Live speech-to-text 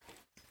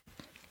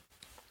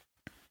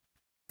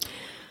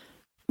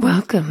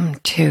Welcome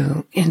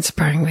to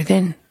Inspiring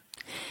Within.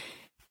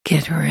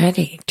 Get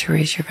ready to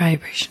raise your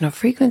vibrational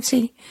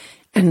frequency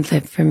and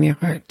live from your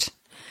heart.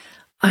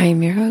 I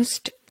am your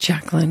host,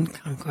 Jacqueline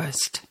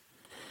Conquest.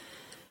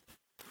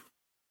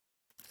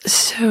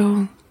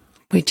 So,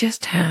 we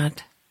just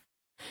had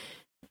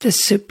the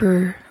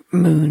super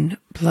moon,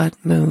 blood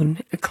moon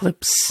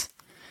eclipse,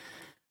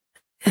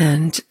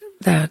 and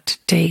that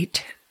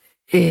date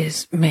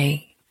is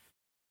May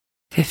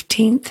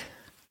 15th,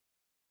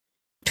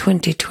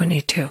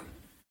 2022.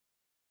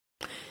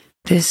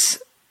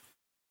 This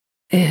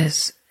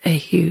is a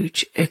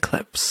huge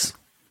eclipse.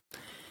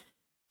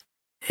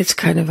 It's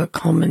kind of a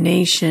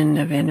culmination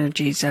of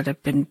energies that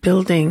have been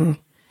building,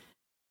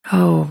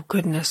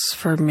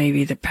 for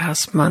maybe the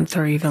past month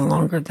or even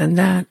longer than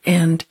that.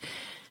 And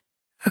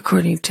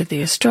according to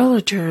the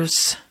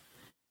astrologers,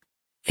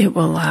 it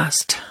will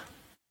last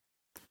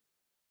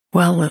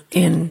well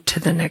into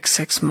the next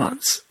 6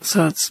 months.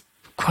 So it's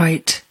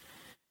quite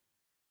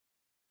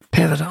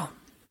pivotal.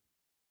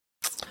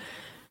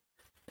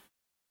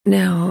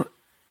 Now,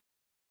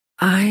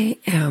 I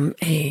am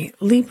a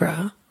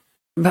Libra,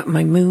 but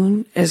my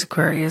moon is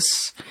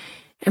Aquarius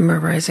and my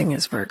rising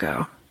is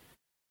Virgo.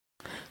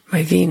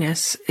 My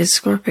Venus is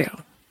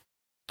Scorpio.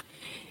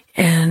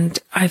 And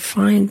I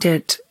find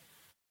it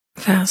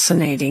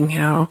fascinating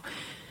how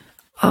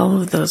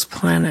all of those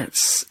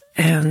planets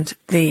and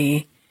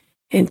the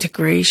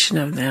integration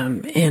of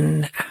them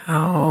in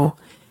how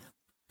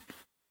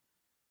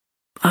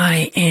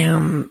I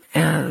am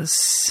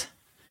as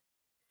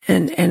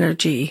an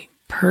energy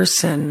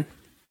person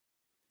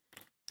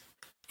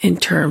in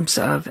terms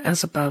of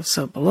as above,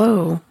 so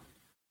below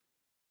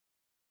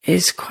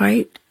is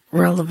quite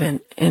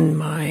relevant in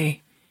my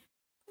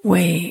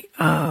way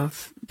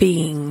of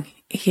being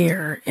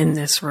here in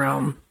this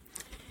realm,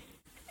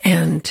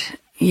 and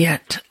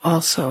yet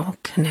also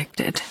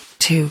connected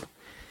to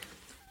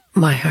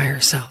my higher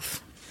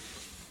self.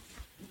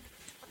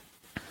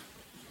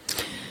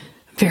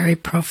 Very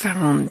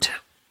profound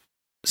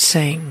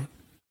saying,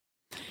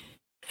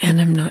 and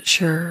I'm not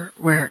sure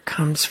where it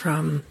comes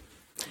from.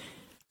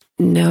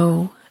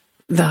 Know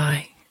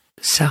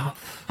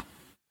thyself.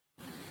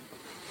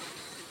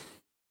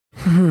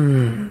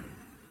 Know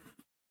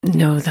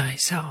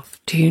thyself.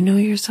 Do you know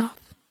yourself?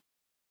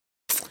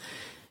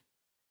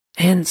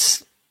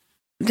 Hence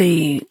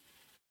the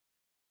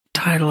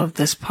title of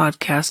this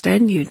podcast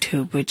and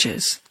YouTube, which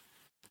is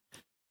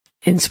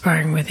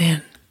Inspiring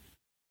Within.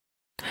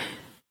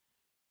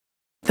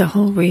 The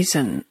whole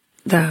reason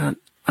that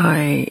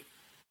I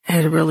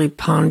had really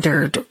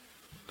pondered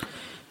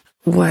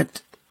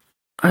what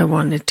I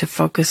wanted to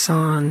focus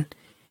on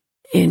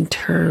in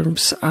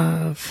terms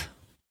of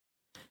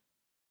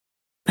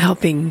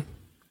helping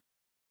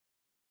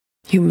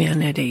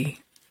humanity,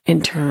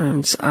 in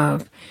terms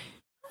of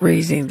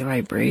raising the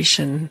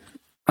vibration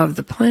of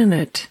the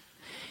planet,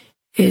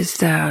 is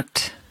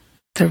that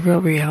the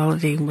real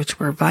reality in which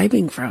we're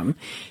vibing from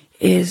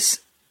is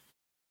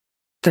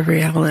the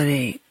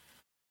reality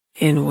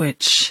in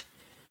which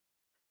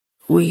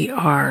we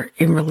are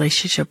in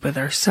relationship with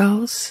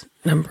ourselves,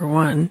 number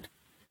one,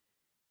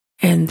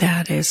 and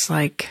that is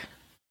like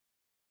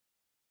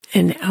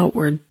an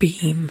outward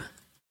beam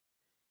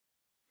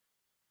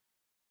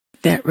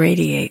that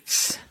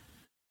radiates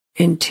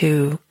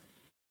into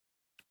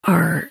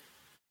our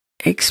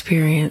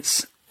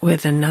experience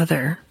with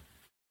another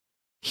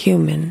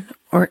human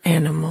or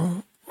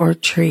animal or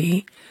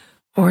tree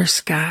or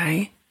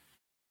sky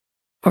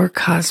or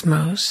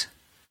cosmos.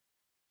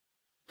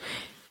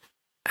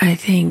 I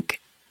think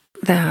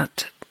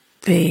that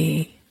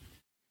the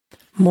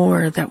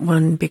more that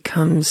one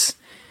becomes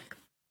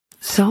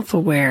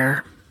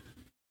self-aware,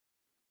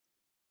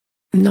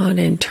 not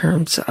in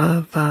terms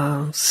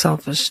of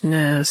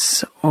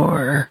selfishness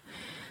or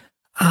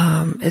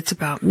it's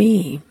about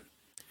me,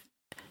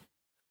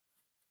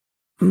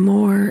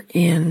 more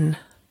in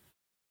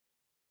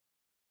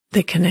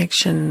the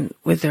connection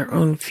with their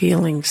own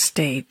feeling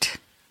state.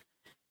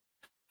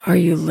 Are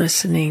you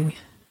listening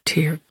to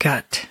your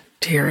gut,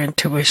 to your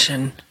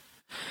intuition?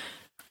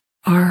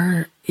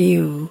 Are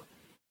you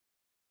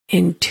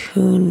in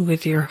tune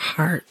with your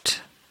heart,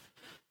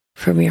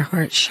 from your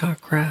heart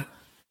chakra,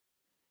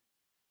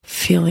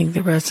 feeling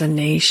the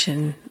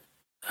resonation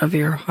of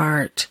your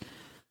heart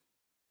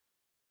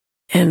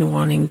and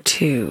wanting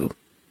to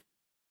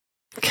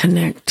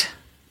connect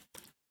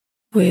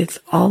with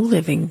all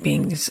living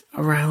beings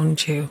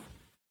around you,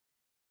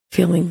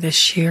 feeling the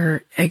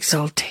sheer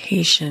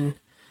exaltation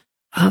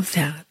of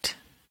that,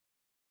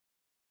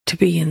 to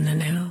be in the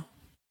now?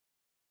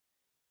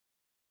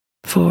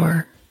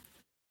 For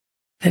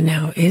the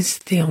now is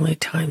the only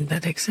time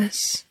that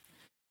exists.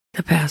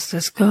 The past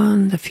is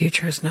gone. The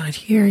future is not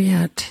here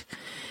yet.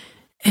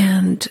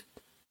 And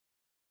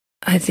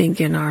I think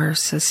in our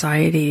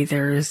society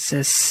there is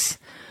this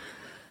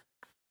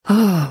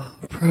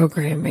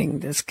programming,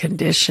 this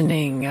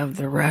conditioning of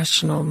the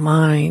rational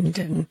mind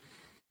and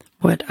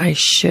what I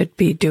should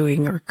be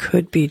doing or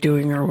could be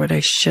doing or what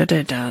I should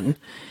have done.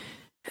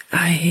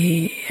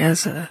 I,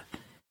 as a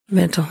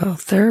mental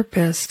health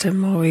therapist,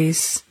 I'm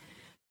always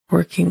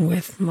working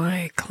with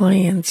my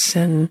clients,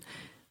 and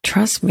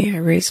trust me, I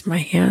raise my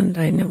hand.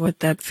 I know what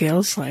that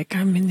feels like.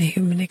 I'm in the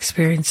human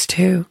experience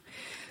too.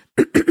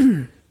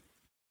 And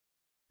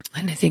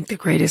I think the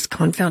greatest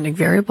confounding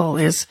variable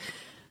is,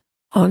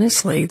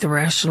 honestly, the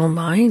rational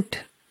mind.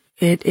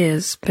 It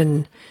has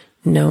been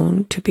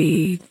known to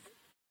be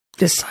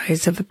the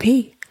size of a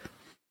pea.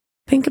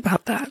 Think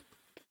about that.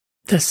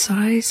 The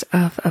size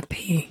of a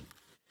pea.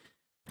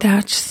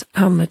 That's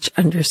how much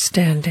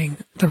understanding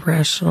the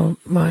rational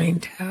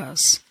mind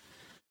has.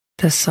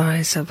 The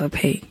size of a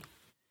pea.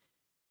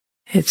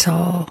 It's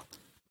all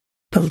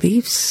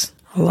beliefs.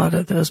 A lot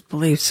of those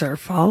beliefs are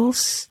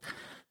false.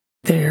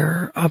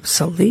 They're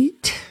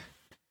obsolete.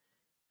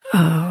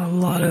 A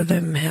lot of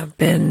them have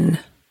been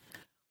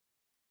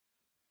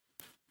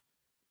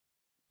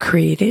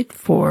created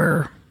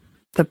for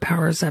the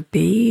powers that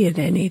be at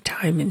any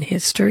time in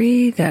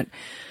history that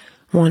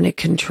wanted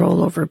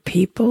control over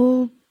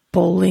people,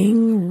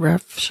 bullying,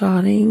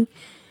 roughshotting,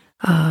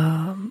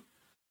 the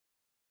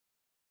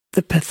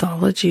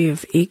pathology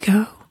of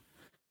ego.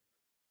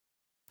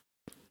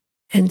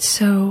 And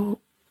so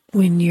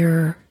when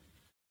you're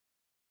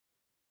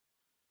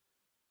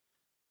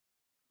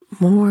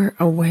more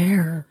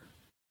aware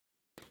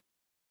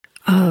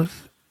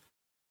of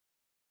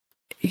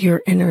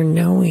your inner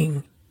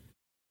knowing,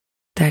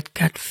 that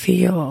gut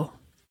feel,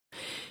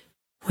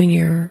 when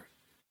you're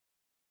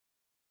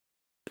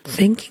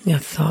thinking a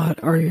thought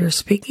or you're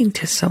speaking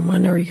to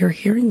someone or you're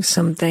hearing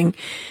something,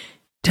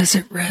 does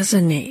it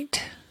resonate?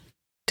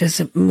 Does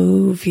it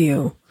move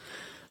you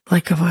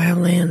like a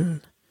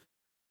violin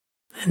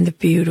and the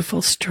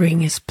beautiful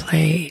string is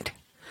played?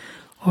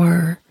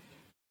 Or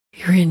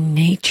you're in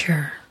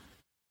nature,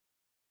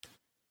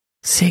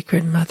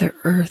 sacred Mother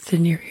Earth,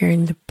 and you're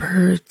hearing the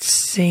birds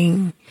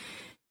sing,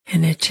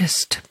 and it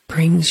just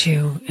brings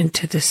you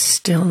into the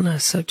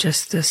stillness of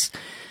just this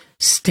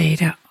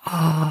state of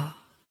awe.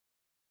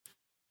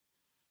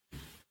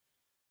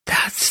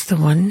 That's the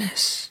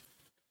oneness.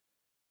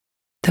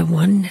 The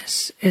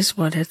oneness is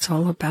what it's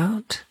all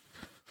about.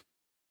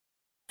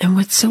 And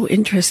what's so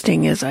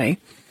interesting is I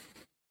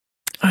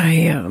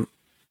have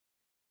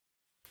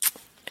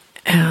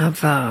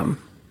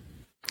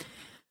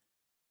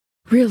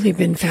really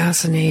been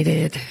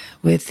fascinated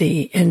with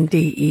the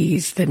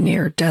NDEs, the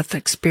near-death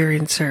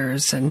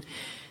experiencers, and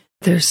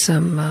there's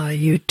some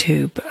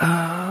YouTube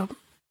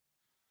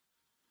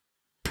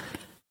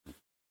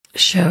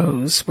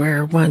shows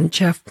where one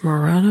Jeff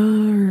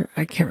Morana, or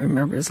I can't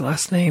remember his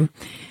last name,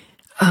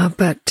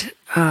 but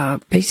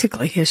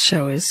basically his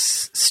show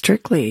is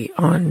strictly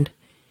on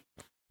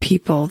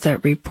people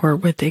that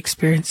report what they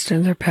experienced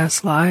in their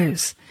past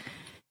lives.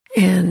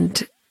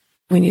 And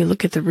when you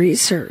look at the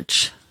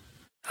research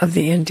of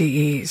the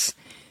NDEs,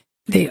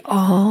 they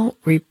all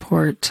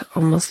report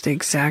almost the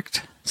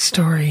exact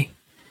story.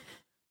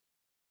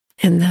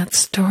 And that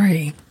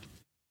story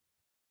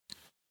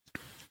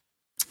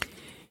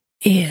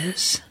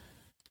is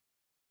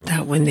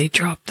that when they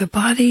drop the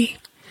body,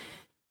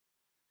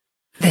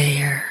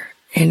 their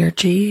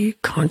energy,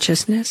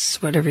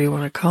 consciousness, whatever you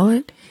want to call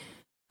it,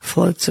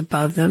 floats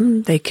above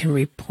them. They can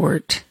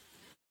report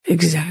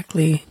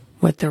exactly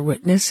what they're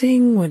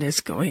witnessing, what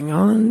is going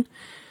on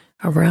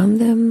around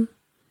them.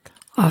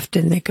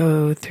 Often they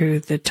go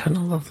through the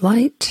tunnel of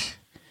light.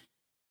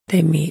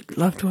 They meet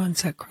loved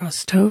ones that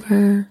crossed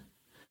over,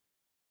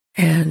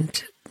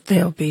 and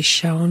they'll be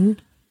shown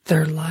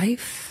their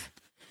life.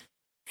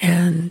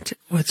 And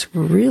what's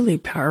really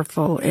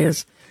powerful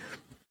is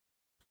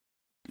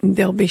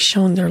they'll be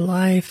shown their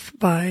life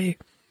by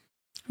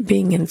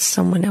being in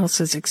someone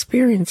else's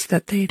experience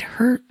that they'd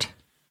hurt,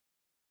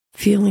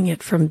 feeling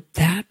it from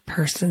that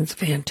person's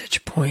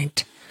vantage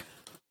point.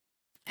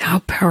 How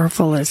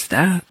powerful is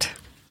that?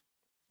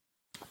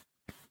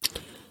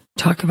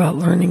 Talk about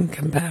learning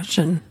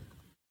compassion,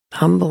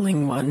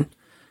 humbling one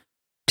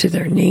to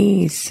their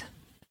knees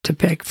to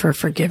beg for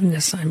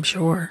forgiveness, I'm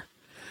sure.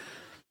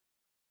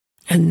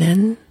 And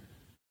then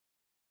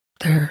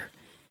they're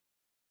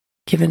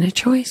given a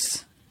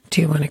choice. Do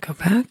you want to go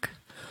back?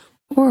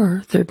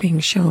 Or they're being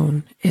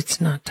shown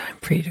it's not time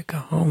for you to go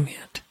home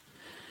yet.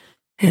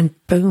 And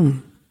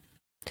boom,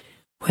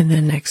 when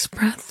the next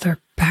breath, they're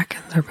back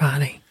in their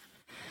body.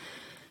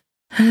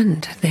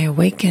 And they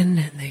awaken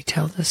and they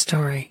tell the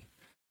story.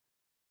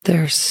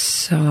 There's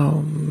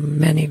so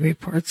many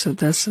reports of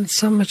this and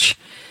so much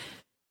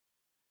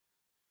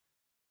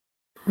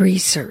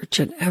research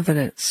and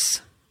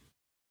evidence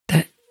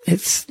that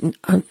it's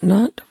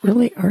not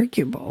really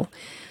arguable,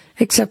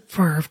 except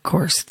for, of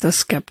course, the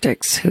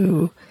skeptics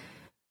who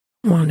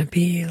want to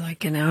be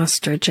like an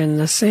ostrich in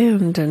the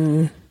sand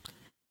and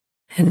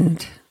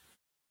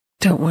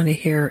don't want to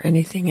hear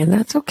anything. And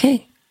that's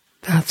okay.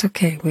 That's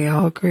okay. We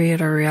all agree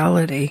at our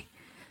reality.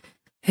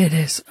 It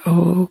is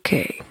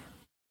okay.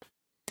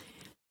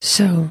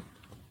 So,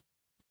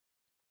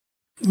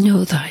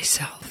 know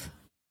thyself.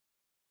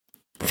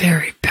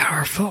 Very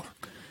powerful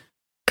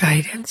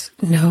guidance.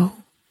 Know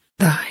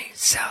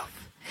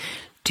thyself.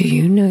 Do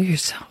you know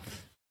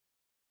yourself?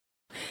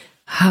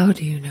 How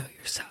do you know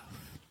yourself?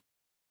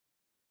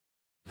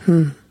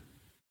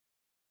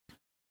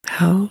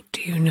 How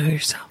do you know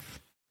yourself?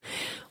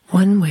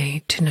 One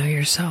way to know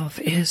yourself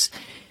is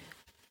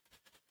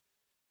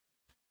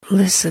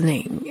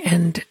listening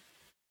and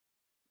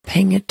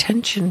paying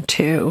attention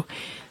to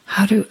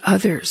how do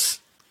others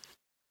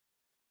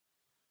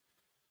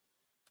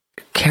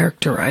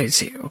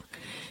characterize you?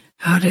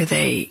 How do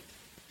they,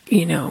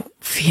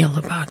 feel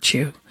about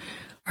you?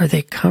 Are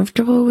they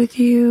comfortable with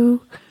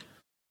you?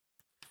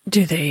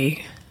 Do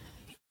they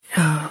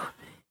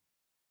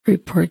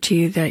report to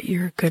you that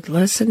you're a good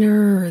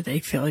listener, or they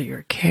feel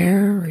your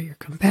care or your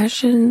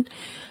compassion?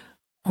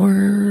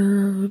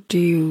 Or do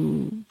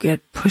you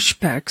get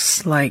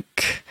pushbacks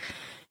like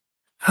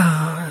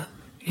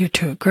you're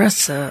too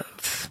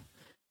aggressive,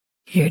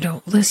 you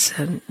don't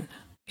listen,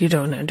 you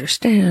don't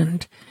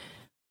understand?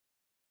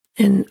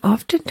 And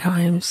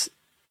oftentimes,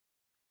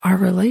 our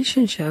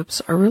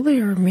relationships are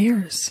really our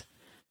mirrors.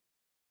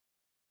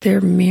 They're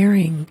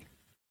mirroring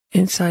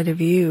inside of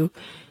you.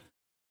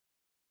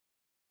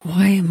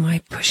 Why am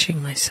I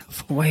pushing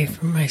myself away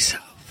from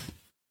myself?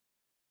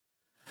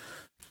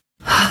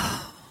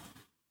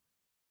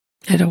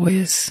 It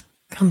always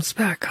comes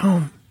back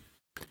home.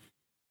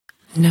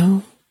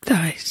 Know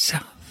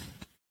thyself.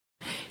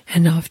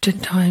 And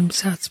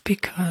oftentimes that's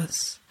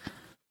because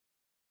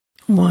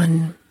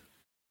one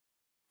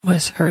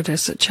was hurt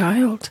as a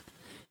child.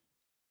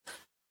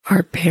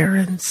 Our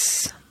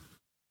parents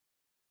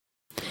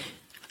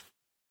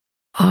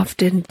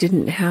often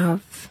didn't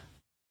have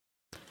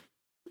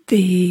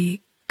the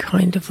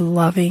kind of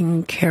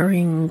loving,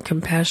 caring,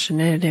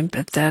 compassionate,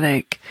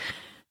 empathetic,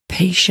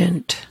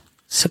 patient,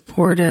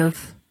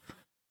 supportive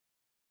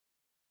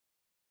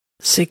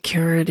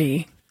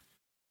security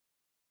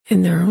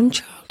in their own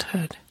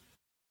childhood.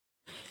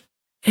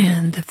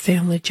 And the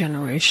family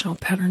generational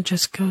pattern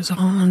just goes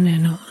on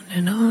and on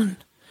and on.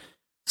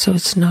 So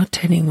it's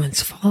not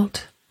anyone's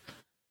fault.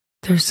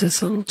 There's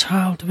this little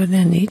child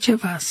within each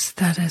of us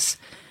that is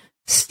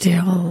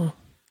still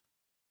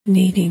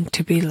needing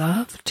to be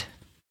loved.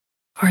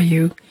 Are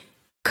you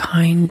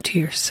kind to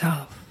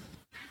yourself?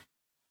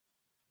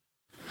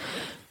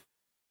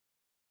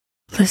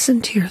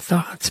 Listen to your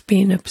thoughts.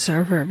 Be an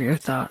observer of your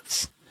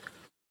thoughts.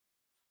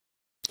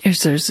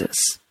 There's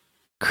this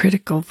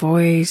critical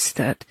voice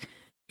that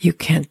you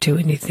can't do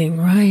anything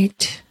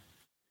right?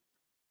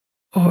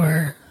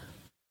 Or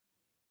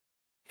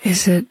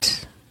is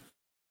it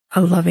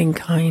a loving,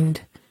 kind,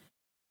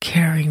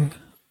 caring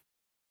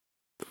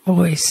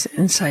voice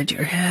inside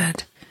your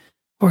head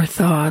or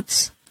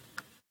thoughts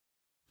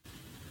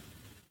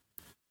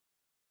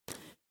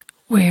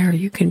where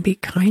you can be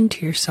kind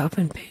to yourself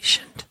and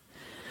patient?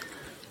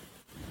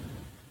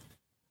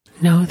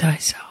 Know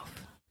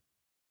thyself.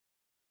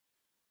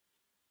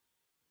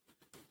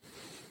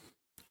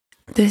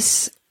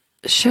 This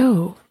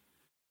show,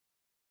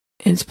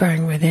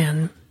 Inspiring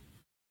Within,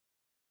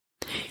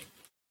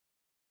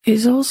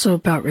 is also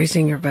about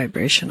raising your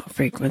vibrational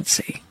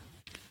frequency.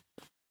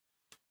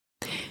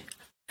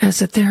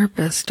 As a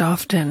therapist,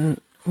 often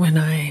when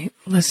I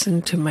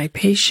listen to my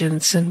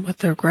patients and what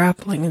they're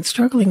grappling and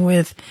struggling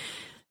with,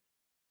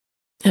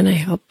 and I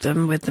help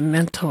them with the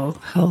mental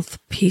health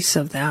piece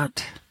of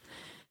that,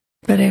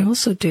 but I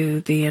also do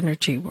the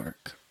energy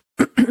work.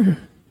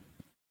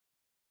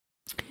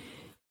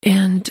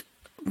 And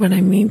what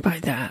I mean by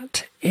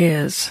that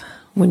is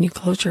when you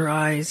close your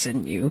eyes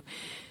and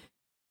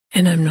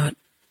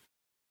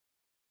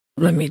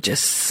let me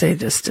just say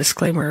this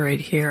disclaimer right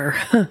here.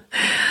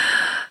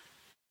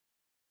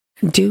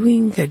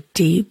 Doing the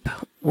deep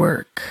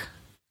work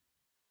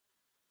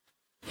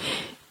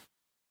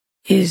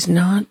is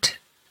not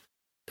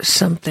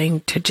something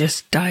to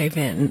just dive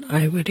in.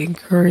 I would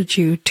encourage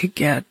you to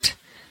get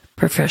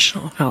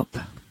professional help.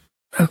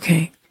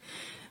 Okay?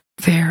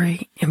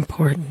 Very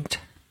important.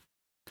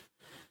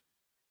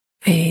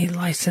 A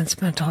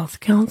licensed mental health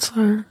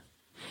counselor,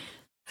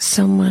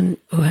 someone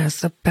who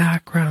has the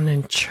background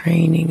and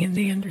training and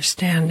the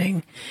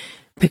understanding,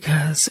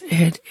 because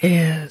it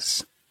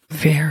is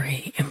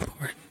very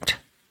important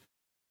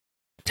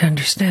to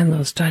understand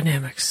those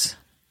dynamics.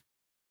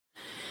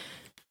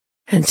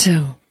 And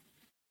so,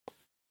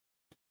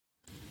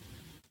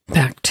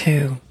 back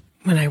to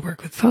when I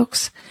work with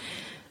folks,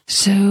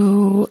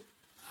 so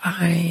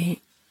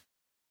I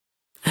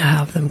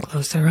have them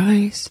close their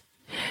eyes,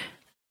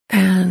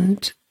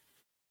 and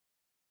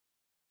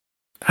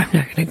I'm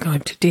not going to go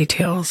into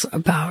details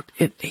about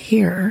it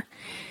here.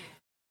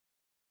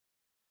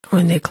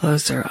 When they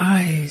close their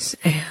eyes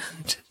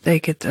and they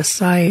get the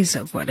size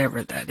of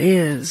whatever that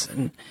is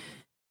and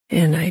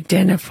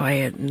identify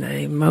it and the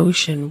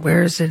emotion,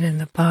 where is it in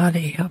the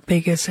body, how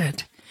big is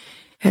it,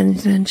 and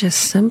then just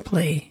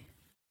simply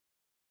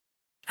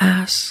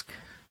ask,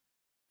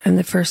 and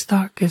the first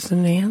thought gives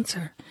them the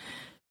answer.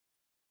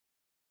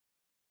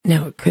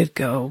 Now, it could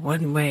go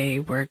one way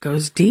where it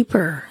goes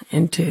deeper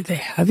into the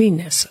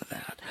heaviness of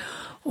that,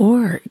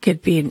 or it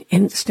could be an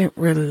instant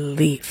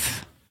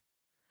relief.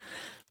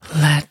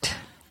 Let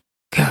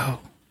go,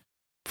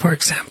 for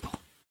example.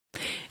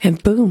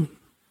 And boom,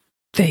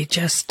 they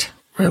just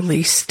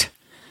released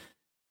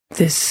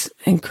this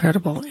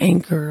incredible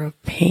anger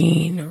of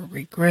pain or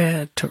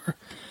regret or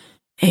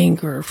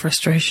anger or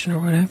frustration or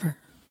whatever.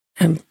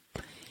 And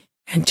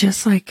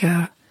just like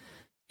a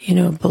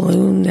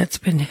balloon that's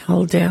been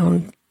held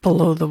down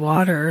below the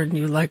water and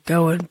you let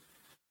go and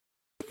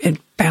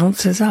it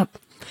bounces up,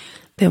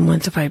 then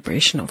once a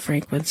vibrational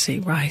frequency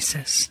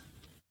rises.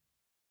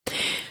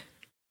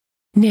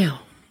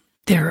 Now,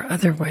 there are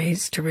other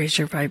ways to raise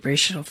your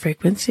vibrational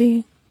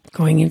frequency.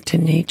 Going into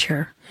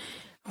nature.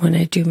 When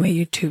I do my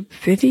YouTube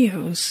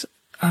videos,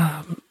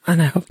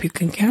 and I hope you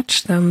can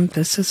catch them,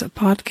 this is a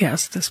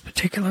podcast, this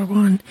particular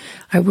one.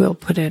 I will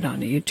put it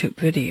on a YouTube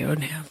video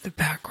and have the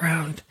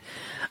background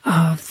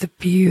of the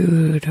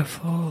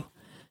beautiful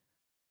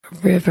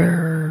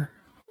river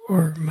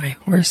or my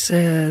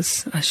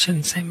horses. I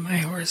shouldn't say my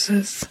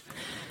horses.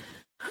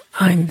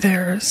 I'm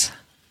theirs.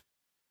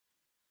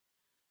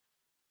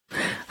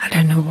 I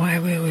don't know why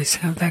we always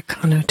have that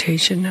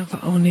connotation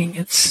of owning.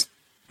 It's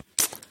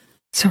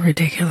so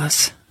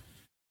ridiculous.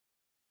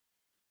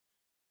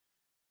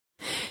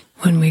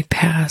 When we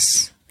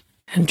pass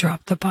and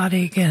drop the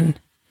body again,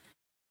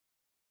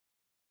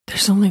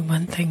 there's only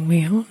one thing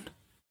we own.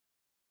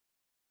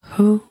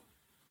 Who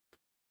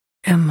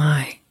am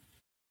I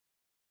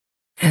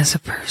as a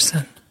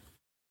person?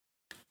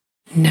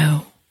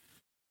 Know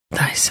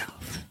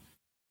thyself.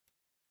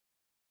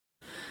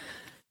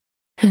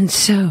 And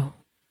so,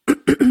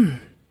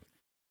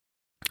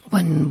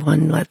 when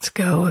one lets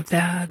go of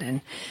that, and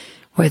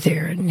whether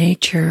you're in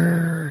nature,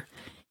 or,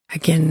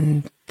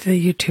 again,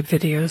 the YouTube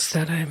videos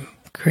that I'm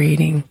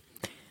creating,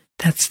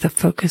 that's the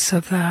focus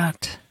of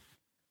that.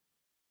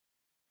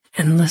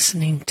 And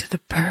listening to the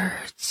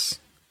birds,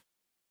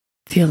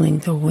 feeling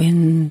the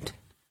wind,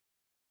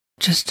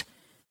 just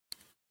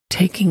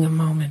taking a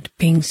moment,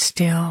 being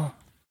still,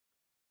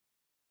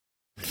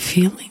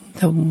 feeling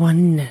the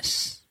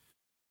oneness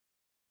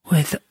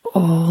with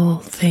all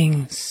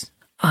things.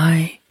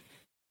 I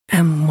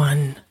am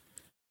one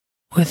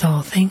with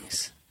all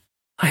things.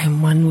 I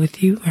am one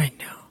with you right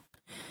now.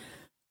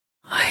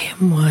 I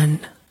am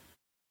one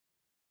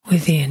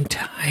with the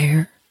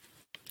entire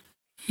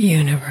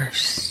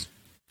universe.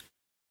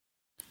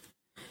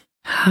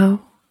 How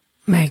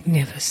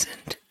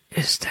magnificent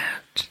is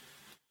that?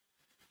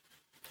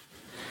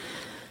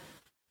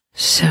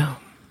 So,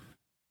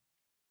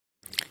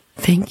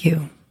 thank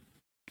you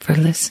for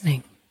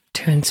listening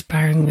to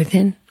Inspiring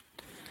Within.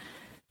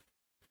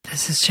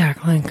 This is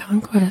Jacqueline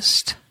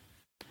Conquest.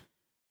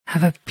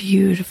 Have a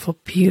beautiful,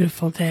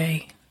 beautiful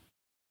day.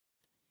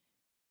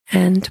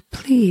 And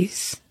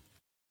please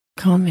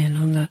comment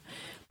on the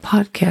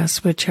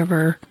podcast,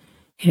 whichever,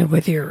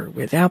 whether you're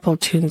with Apple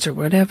Tunes or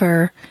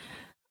whatever.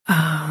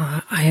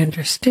 I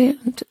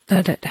understand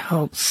that it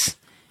helps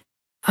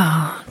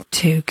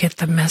to get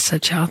the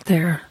message out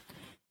there.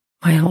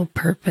 My whole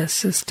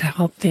purpose is to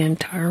help the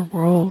entire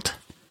world.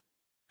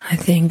 I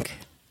think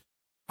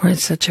we're in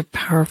such a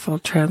powerful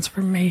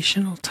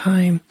transformational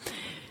time,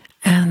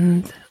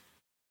 and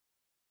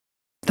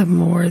the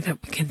more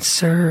that we can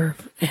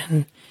serve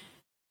in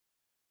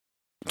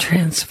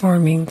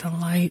transforming the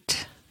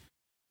light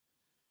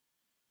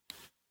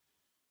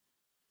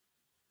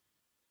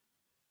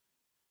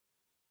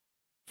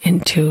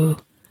into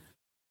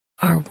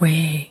our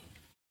way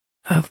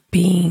of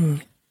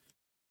being,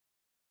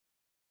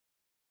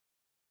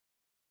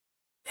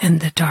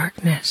 and the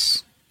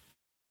darkness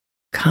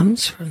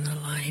comes from the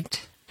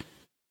light,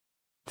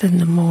 then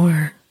the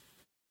more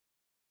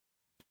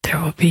there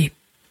will be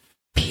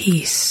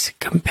peace,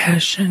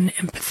 compassion,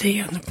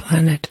 empathy on the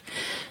planet,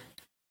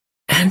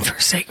 and for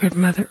sacred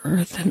Mother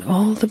Earth and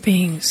all the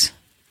beings.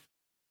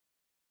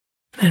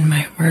 And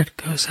my heart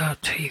goes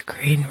out to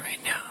Ukraine right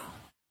now.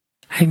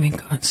 I'm in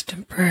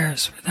constant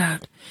prayers for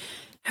that,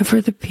 and for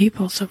the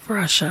peoples of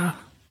Russia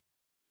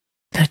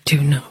that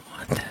do not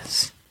want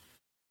this.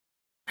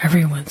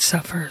 Everyone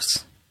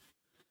suffers.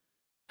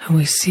 And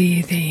we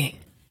see the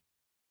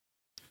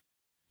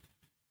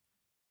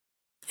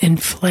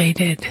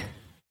inflated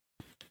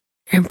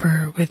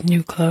emperor with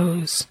new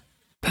clothes,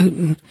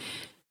 Putin,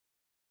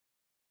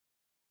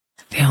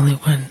 the only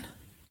one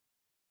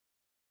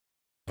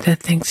that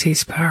thinks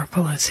he's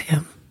powerful is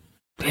him,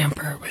 the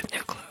emperor with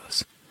new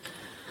clothes.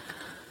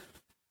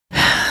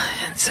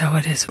 And so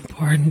it is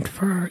important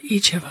for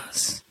each of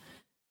us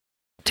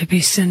to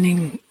be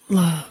sending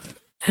love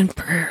and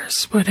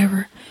prayers,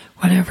 whatever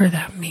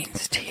that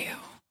means to you.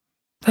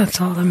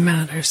 That's all that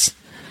matters.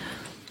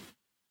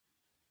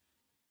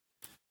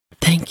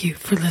 Thank you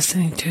for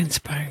listening to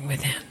Inspiring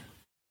Within.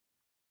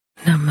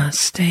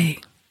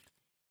 Namaste.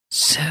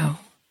 So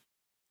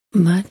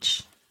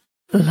much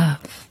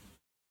love.